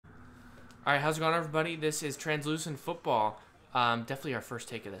All right, how's it going, everybody? This is Translucent Football. Definitely our first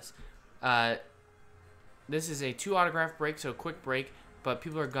take of this. This is a 2 autograph break, so a quick break, but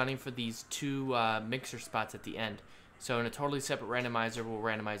people are gunning for these 2 mixer spots at the end. So in a totally separate randomizer, we'll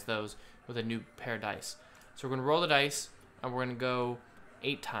randomize those with a new pair of dice. So we're going to roll the dice, and we're going to go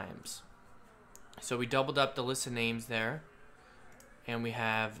 8 times. So we doubled up the list of names there, and we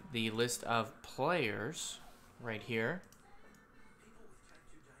have the list of players right here.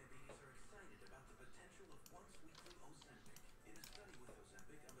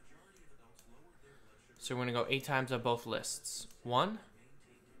 So we're going to go 8 times on both lists. 1,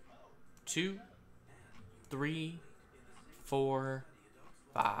 2, 3, 4,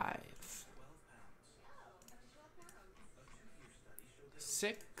 5,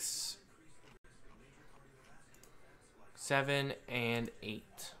 6, 7, and 8.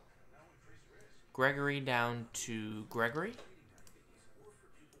 Gregory down to Gregory.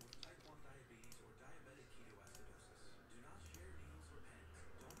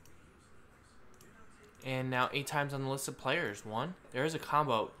 And now 8 times on the list of players. 1. There is a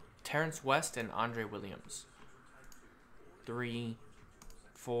combo. Terrence West and Andre Williams. 3,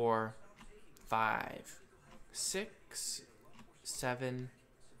 4, 5, 6, 7,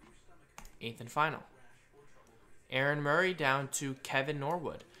 8th and final. Aaron Murray down to Kevin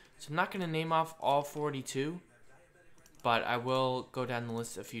Norwood. So I'm not going to name off all 42, but I will go down the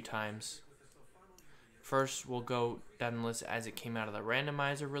list a few times. First, we'll go down the list as it came out of the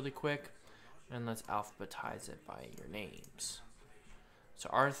randomizer really quick. And let's alphabetize it by your names. So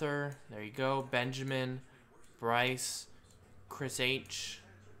Arthur, there you go. Benjamin, Bryce, Chris H,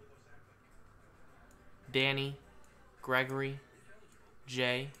 Danny, Gregory,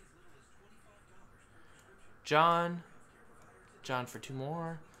 Jay, John for 2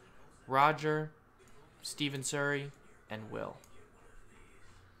 more, Roger, Stephen Surrey, and Will.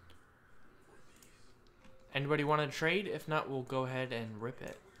 Anybody want to trade? If not, we'll go ahead and rip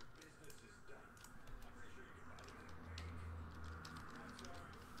it.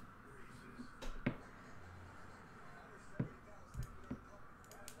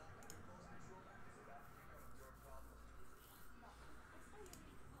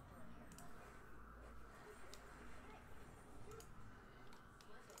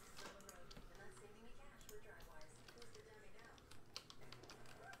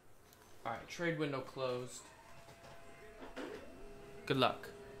 Alright, trade window closed. Good luck.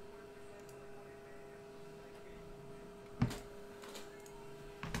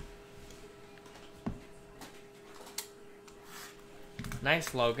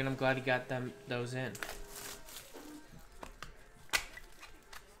 Nice, Logan. I'm glad he got those in.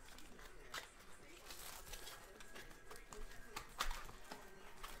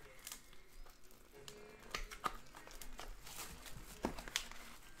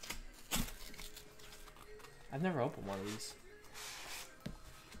 I've never opened one of these.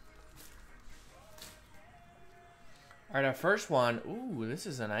 Alright, our first one. Ooh, this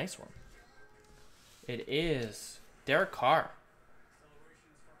is a nice one. It is Derek Carr.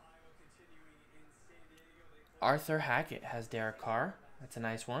 Arthur Hackett has Derek Carr. That's a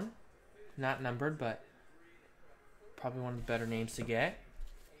nice one. Not numbered, but probably one of the better names to get.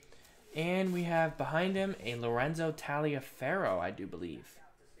 And we have behind him a Lorenzo Taliaferro, I do believe.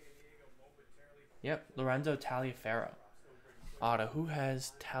 Yep, Lorenzo Taliaferro. Auto, who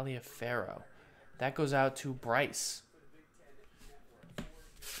has Taliaferro? That goes out to Bryce.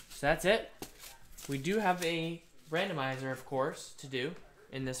 So that's it. We do have a randomizer, of course, to do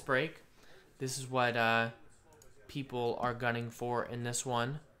in this break. This is what people are gunning for in this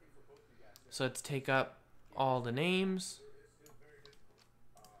one. So let's take up all the names.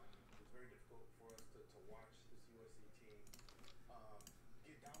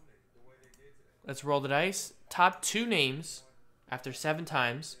 Let's roll the dice. Top 2 names after 7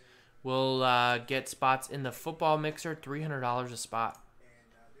 times will get spots in the football mixer, $300 a spot.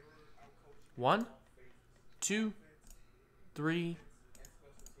 1, 2, 3,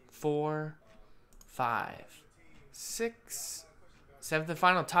 4, 5, 6, 7th and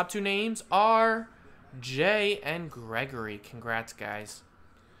final. Top 2 names are Jay and Gregory. Congrats, guys.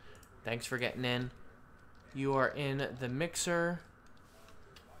 Thanks for getting in. You are in the mixer.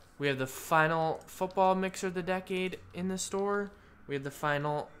 We have the final football mixer of the decade in the store. We have the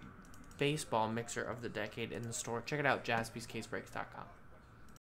final baseball mixer of the decade in the store. Check it out, jaspyscasebreaks.com.